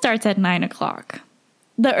class starts at 9 o'clock.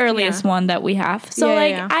 The earliest one that we have. So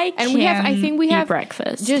I think we have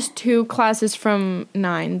breakfast. Just 2 classes from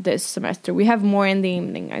 9 this semester. We have more in the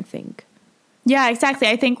evening, I think. Yeah, exactly.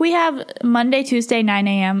 I think we have Monday, Tuesday, 9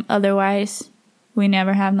 a.m. Otherwise, we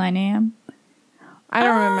never have 9 a.m. I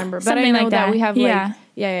don't remember, but I know like that we have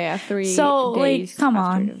 3 so days. Like, come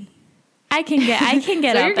on. I can get so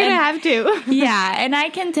up. You're gonna have to. Yeah, and I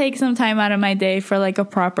can take some time out of my day for like a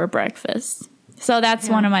proper breakfast. So that's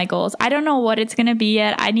one of my goals. I don't know what it's gonna be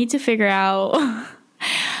yet. I need to figure out.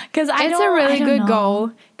 Because it's a really good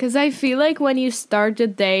goal. Because I feel like when you start the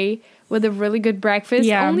day with a really good breakfast,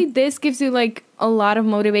 only this gives you like a lot of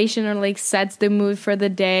motivation, or like sets the mood for the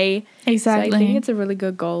day. Exactly. So I think it's a really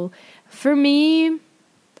good goal. For me,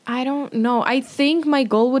 I don't know. I think my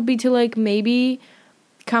goal would be to like maybe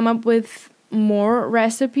come up with more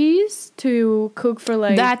recipes to cook for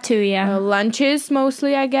like that too. Lunches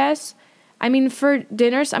mostly, I guess. I mean, for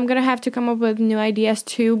dinners, I'm gonna have to come up with new ideas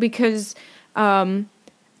too, because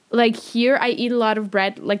like here I eat a lot of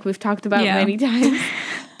bread, like we've talked about many times.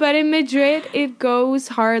 But in Madrid, it goes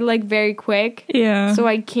hard like very quick. Yeah. So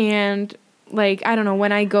I can't, like, I don't know,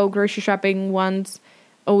 when I go grocery shopping once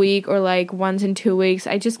a week or like once in 2 weeks,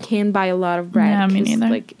 I just can't buy a lot of bread. Yeah, me neither.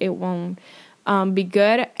 Like, it won't be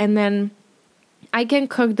good. And then I can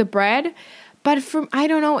cook the bread, But I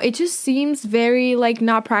don't know, it just seems very like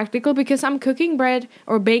not practical because I'm cooking bread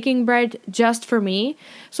or baking bread just for me.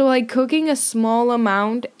 So like cooking a small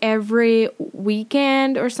amount every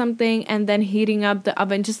weekend or something and then heating up the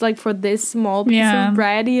oven just like for this small piece of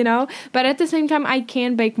bread, you know? But at the same time, I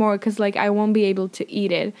can't bake more because like I won't be able to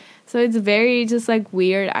eat it. So it's very just like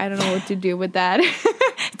weird. I don't know what to do with that.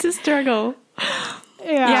 It's a struggle.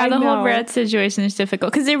 Yeah, the whole bread situation is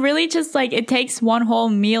difficult because it really just like it takes one whole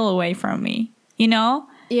meal away from me, you know?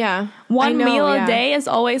 Yeah. One meal a day is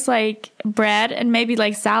always like bread and maybe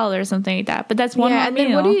like salad or something like that. But that's one more meal.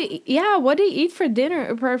 Then what do you eat for dinner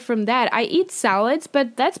apart from that? I eat salads,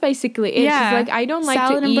 but that's basically it. Yeah. Like I don't like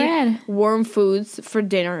salad to eat bread. Warm foods for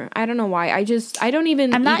dinner. I don't know why. I don't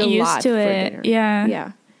even I'm not used to it. Dinner. Yeah.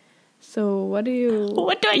 Yeah. So what do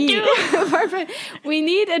I do? Perfect. We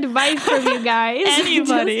need advice from you guys.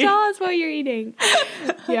 Anybody. Just tell us what you're eating.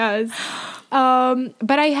 Yes.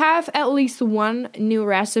 But I have at least one new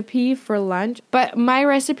recipe for lunch. But my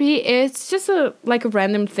recipe is just a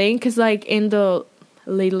random thing. Because like in the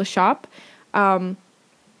Lidl shop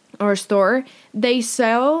or store, they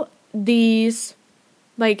sell these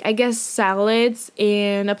like I guess salads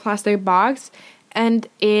in a plastic box. And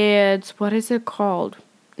it's, what is it called?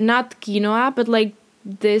 Not quinoa, but like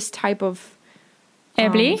this type of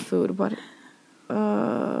food. What?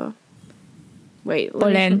 Wait.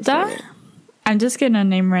 Polenta? I'm just gonna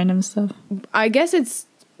name random stuff. I guess it's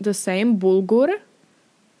the same. Bulgur.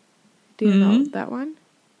 Do you know that one?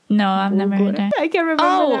 No, I've never heard that. I can't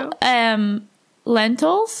remember now.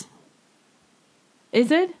 Lentils?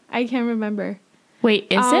 Is it? I can't remember. Wait,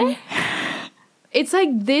 is it? It's like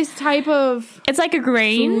this type of... It's like a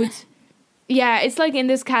grain? Food. Yeah, it's like in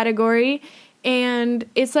this category. And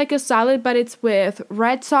it's like a salad, but it's with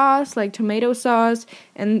red sauce, like tomato sauce,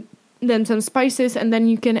 and then some spices. And then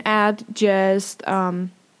you can add just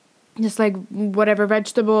like whatever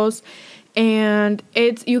vegetables. And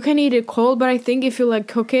you can eat it cold, but I think if you like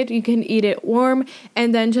cook it, you can eat it warm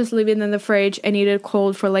and then just leave it in the fridge and eat it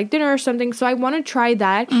cold for like dinner or something. So I want to try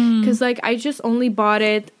that because like I just only bought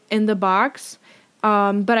it in the box,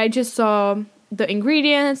 but I just saw the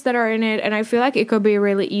ingredients that are in it and I feel like it could be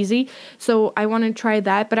really easy. So I want to try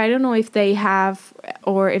that, but I don't know if they have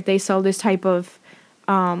or if they sell this type of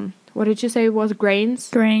what did you say it was?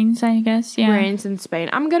 Grains, I guess. Yeah, grains in Spain.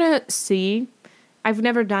 I'm gonna see. I've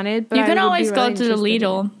never done it, but you can always go to the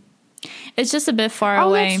Lidl. It's just a bit far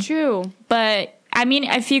away. Oh, that's true. But I mean,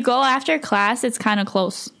 if you go after class, it's kind of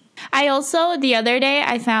close. I also, the other day,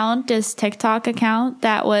 I found this TikTok account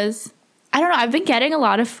that was, I don't know, I've been getting a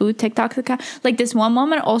lot of food TikTok account. Like this one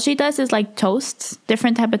woman, all she does is like toasts,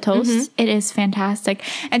 different type of toasts. It is fantastic.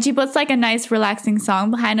 And she puts like a nice relaxing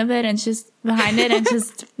song behind it and just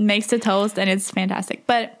makes the toast and it's fantastic.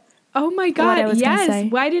 But oh my God,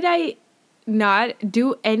 yes. Why did I not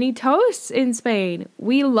do any toasts in Spain?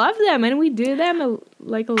 We love them and we do them a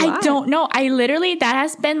lot. I don't know. That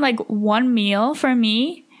has been like one meal for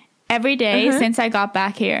me every day since I got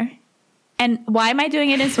back here. And why am I doing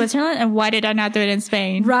it in Switzerland and why did I not do it in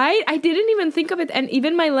Spain? Right? I didn't even think of it. And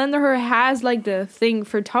even my lender has like the thing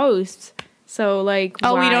for toast. So like,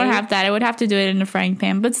 oh, why? We don't have that. I would have to do it in a frying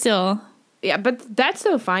pan, but still. Yeah, but that's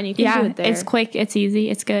still fine. You can do it there. It's quick, it's easy,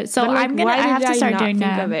 it's good. So like, I have to start doing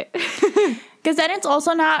that. Because then it's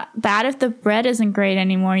also not bad if the bread isn't great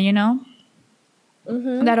anymore, you know?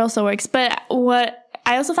 That also works. But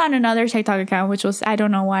I also found another TikTok account, which was, I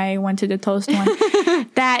don't know why I went to the toast one,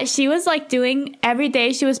 that she was like doing, every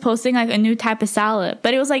day she was posting like a new type of salad.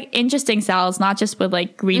 But it was like interesting salads, not just with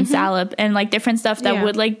like green salad and like different stuff that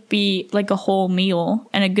would like be like a whole meal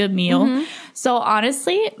and a good meal. So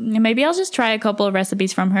honestly, maybe I'll just try a couple of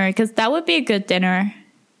recipes from her because that would be a good dinner.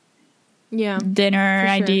 Dinner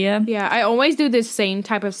idea. Yeah, I always do the same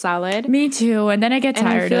type of salad. Me too. And then I get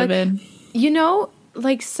tired of it. You know,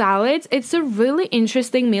 like salads, it's a really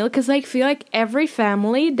interesting meal because I feel like every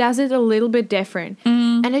family does it a little bit different.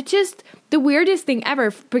 And it's just the weirdest thing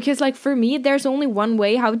ever because like for me, there's only one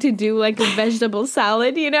way how to do like a vegetable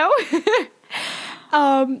salad, you know?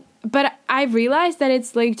 But I realized that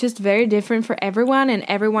it's like just very different for everyone and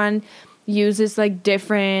everyone uses like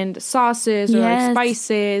different sauces or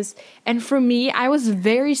spices. And for me, I was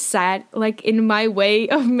very sad like in my way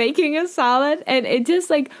of making a salad and it just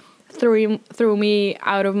like threw me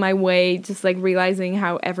out of my way, just like realizing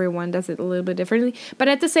how everyone does it a little bit differently. But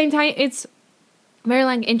at the same time, it's very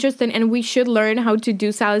like interesting and we should learn how to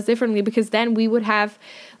do salads differently because then we would have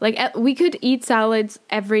like we could eat salads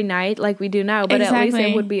every night like we do now, but at least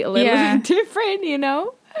it would be a little bit different, you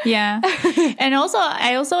know? Yeah. And also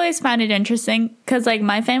I also always found it interesting because like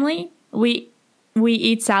my family, we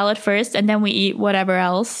eat salad first and then we eat whatever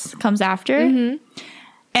else comes after. And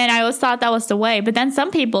I always thought that was the way. But then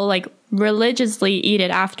some people like religiously eat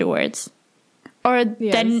it afterwards. Or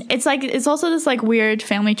then it's like, it's also this like weird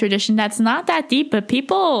family tradition that's not that deep, but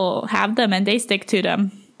people have them and they stick to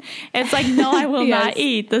them. It's like, no, I will not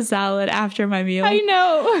eat the salad after my meal. I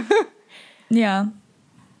know. Yeah.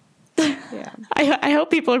 Yeah. I hope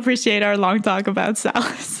people appreciate our long talk about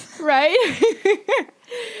salads. Right?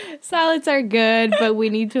 Salads are good, but we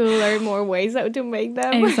need to learn more ways how to make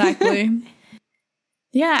them. Exactly.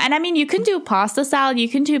 Yeah, and I mean, you can do pasta salad, you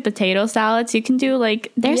can do potato salads, you can do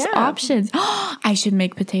like, there's options. I should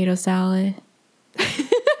make potato salad.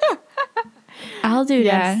 I'll do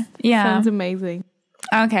that. Yeah. Sounds amazing.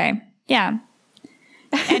 Okay. Yeah.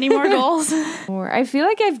 Any more goals? I feel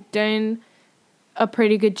like I've done a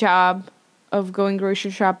pretty good job of going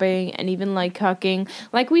grocery shopping and even like cooking.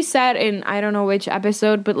 Like we said in I don't know which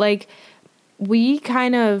episode, but like we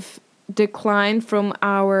kind of declined from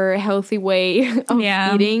our healthy way of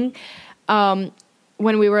eating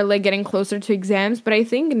when we were like getting closer to exams. But I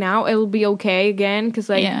think now it'll be okay again because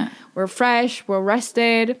like we're fresh, we're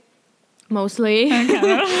rested mostly.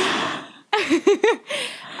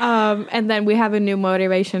 And then we have a new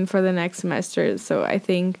motivation for the next semester. So I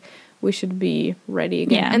think we should be ready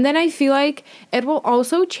again. Yeah. And then I feel like it will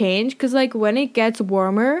also change because like when it gets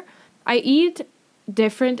warmer, I eat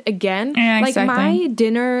different again. Yeah, like my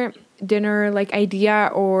dinner like idea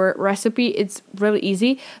or recipe, it's really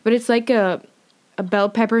easy, but it's like a bell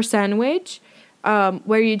pepper sandwich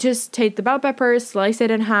where you just take the bell peppers, slice it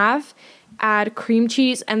in half, add cream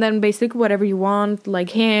cheese, and then basically whatever you want, like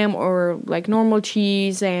ham or like normal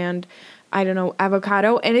cheese and I don't know,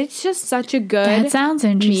 avocado. And it's just such a good that sounds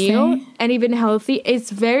interesting meal and even healthy. It's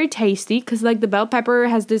very tasty because like the bell pepper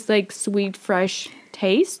has this like sweet, fresh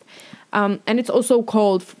taste. And it's also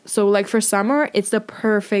cold. So like for summer, it's the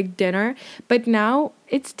perfect dinner. But now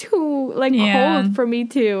it's too like cold for me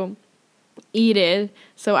to eat it.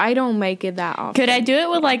 So I don't make it that often. Could I do it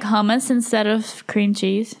with like hummus instead of cream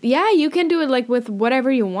cheese? Yeah, you can do it like with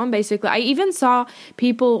whatever you want basically. I even saw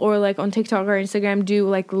people or like on TikTok or Instagram do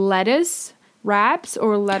like lettuce wraps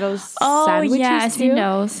or lettuce sandwiches. Oh yeah, I've seen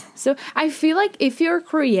those. So I feel like if you're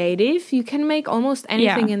creative, you can make almost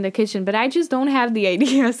anything in the kitchen. But I just don't have the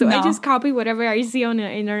idea, so I just copy whatever I see on the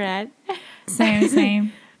internet.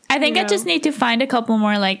 Same. I think I just need to find a couple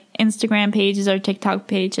more like Instagram pages or TikTok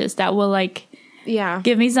pages that will like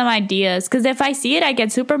give me some ideas. Because if I see it, I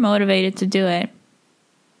get super motivated to do it.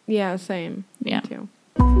 Yeah, same. Yeah. Me too.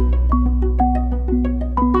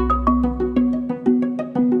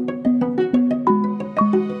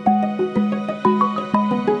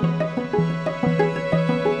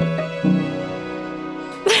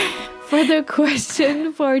 For the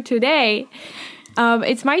question for today,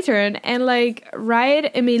 it's my turn, and like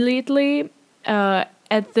right immediately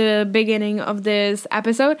at the beginning of this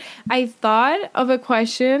episode, I thought of a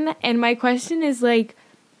question, and my question is like,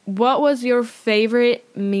 what was your favorite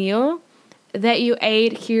meal that you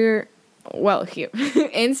ate here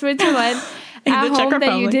in Switzerland at home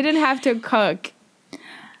that you didn't have to cook?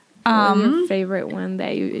 What was your favorite one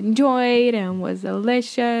that you enjoyed and was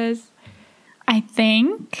delicious? I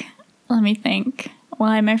think, let me think.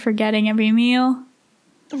 Why am I forgetting every meal?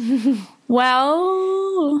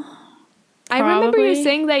 Well, I remember you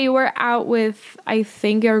saying that you were out with, I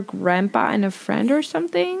think, your grandpa and a friend or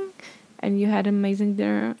something, and you had an amazing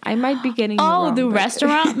dinner. I might be getting wrong, the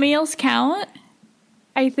restaurant meals count?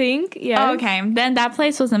 I think, yes. Okay, then that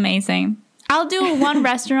place was amazing. I'll do one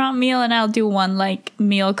restaurant meal and I'll do one like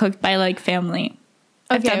meal cooked by like family.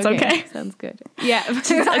 If that's okay. Sounds good. Yeah.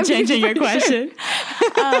 I'm changing your question.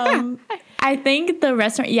 I think the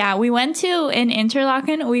restaurant, we went to, in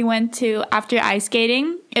Interlaken, we went to, after ice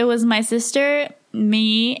skating, it was my sister,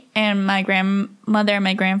 me, and my grandmother and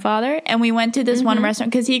my grandfather, and we went to this one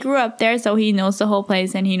restaurant, because he grew up there, so he knows the whole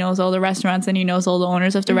place, and he knows all the restaurants, and he knows all the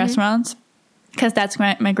owners of the restaurants, because that's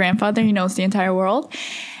my grandfather, he knows the entire world.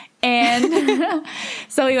 And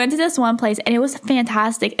so we went to this one place, and it was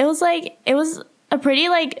fantastic. It was a pretty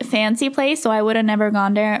like fancy place, so I would have never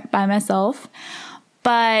gone there by myself,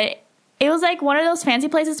 but it was like one of those fancy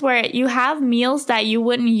places where you have meals that you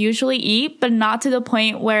wouldn't usually eat, but not to the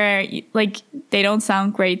point where like they don't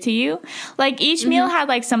sound great to you. Like each meal had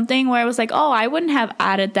like something where it was like, oh, I wouldn't have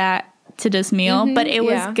added that to this meal, but it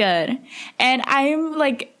was good. And I'm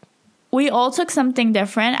like, we all took something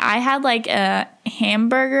different. I had like a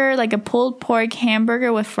hamburger, like a pulled pork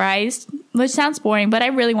hamburger with fries, which sounds boring, but I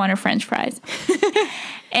really wanted French fries.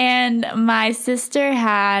 And my sister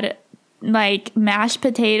had like mashed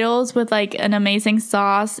potatoes with like an amazing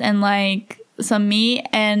sauce and like some meat,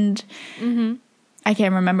 and I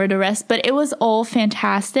can't remember the rest, but it was all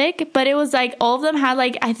fantastic. But it was like all of them had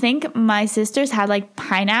like, I think my sisters had like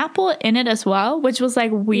pineapple in it as well, which was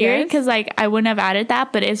like weird because like I wouldn't have added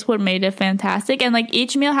that, but it's what made it fantastic. And like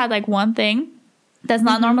each meal had like one thing that's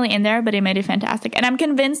not normally in there, but it made it fantastic. And I'm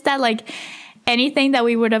convinced that like anything that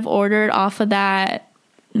we would have ordered off of that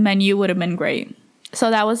menu would have been great.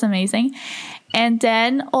 So that was amazing. And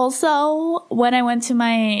then also when I went to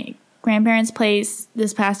my grandparents' place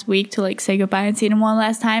this past week to like say goodbye and see them one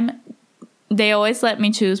last time, they always let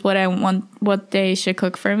me choose what I want, what they should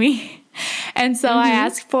cook for me. And so I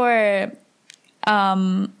asked for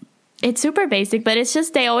it's super basic, but it's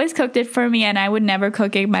just they always cooked it for me and I would never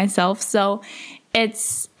cook it myself. So it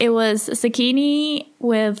was zucchini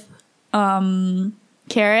with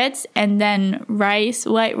carrots and then rice,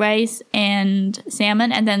 white rice and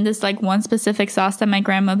salmon, and then this like one specific sauce that my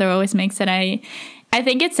grandmother always makes that I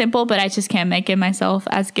think it's simple, but I just can't make it myself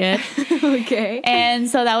as good. Okay. And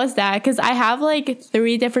so that was that. Because I have like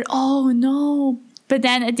 3 different... Oh, no. But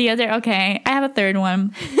then the other... Okay, I have a third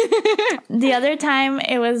one. The other time,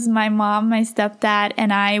 it was my mom, my stepdad,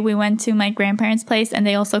 and we went to my grandparents' place, and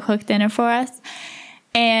they also cooked dinner for us.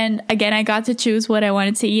 And again, I got to choose what I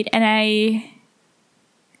wanted to eat. And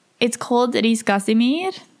it's called Ris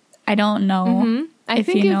Casimir. I don't know I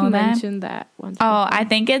think you know you've that. mentioned that once. Oh, I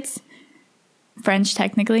think it's French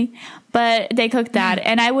technically, but they cook that.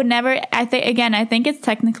 And I would never, I think it's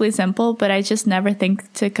technically simple, but I just never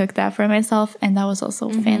think to cook that for myself. And that was also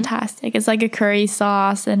fantastic. It's like a curry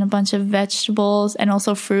sauce and a bunch of vegetables and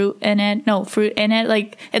also fruit in it. No, fruit in it.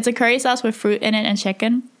 Like it's a curry sauce with fruit in it and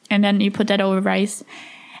chicken. And then you put that over rice.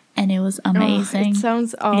 And it was amazing. It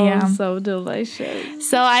sounds so delicious.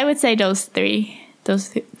 So I would say those three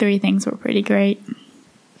things were pretty great.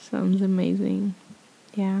 Sounds amazing.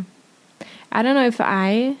 Yeah. I don't know if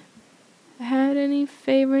I had any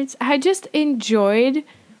favorites. I just enjoyed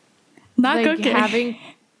cooking.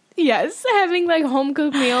 having like home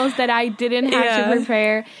cooked meals that I didn't have to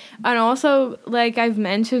prepare. And also, like I've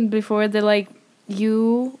mentioned before, that like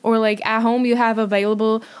you or like at home you have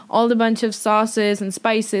available all the bunch of sauces and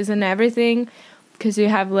spices and everything because you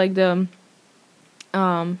have like the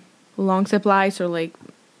long supplies or like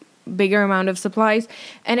bigger amount of supplies,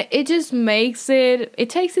 and it just takes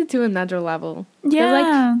it to another level. Yeah.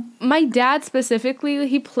 Like my dad specifically,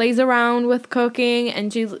 he plays around with cooking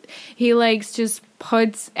and he likes just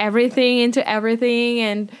puts everything into everything,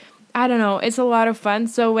 and I don't know, it's a lot of fun.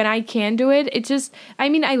 So when I can do it,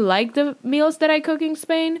 I like the meals that I cook in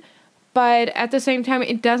Spain, but at the same time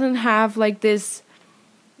it doesn't have like this,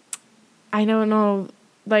 I don't know,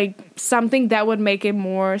 like something that would make it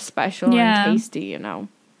more special and tasty, you know.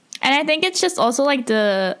 And I think it's just also like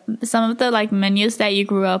some of the like menus that you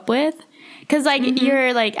grew up with. Cause like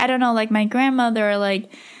you're like, I don't know, like my grandmother or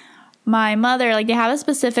like my mother, like they have a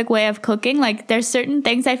specific way of cooking. Like there's certain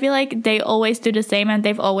things I feel like they always do the same and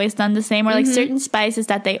they've always done the same, or like certain spices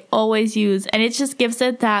that they always use. And it just gives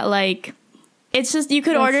it that like, it's just, you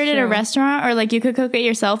could order it at a restaurant or like you could cook it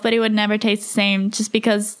yourself, but it would never taste the same just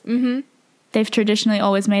because they've traditionally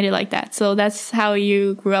always made it like that. So that's how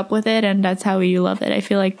you grew up with it and that's how you love it. I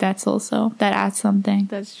feel like that adds something.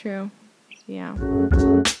 That's true. Yeah.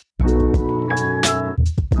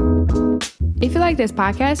 If you like this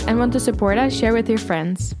podcast and want to support us, share with your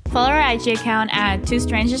friends. Follow our IG account at 2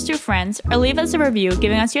 Strangers 2 Friends or leave us a review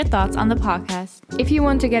giving us your thoughts on the podcast. If you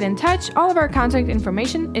want to get in touch, all of our contact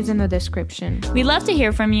information is in the description. We'd love to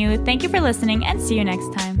hear from you. Thank you for listening and see you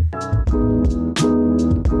next time.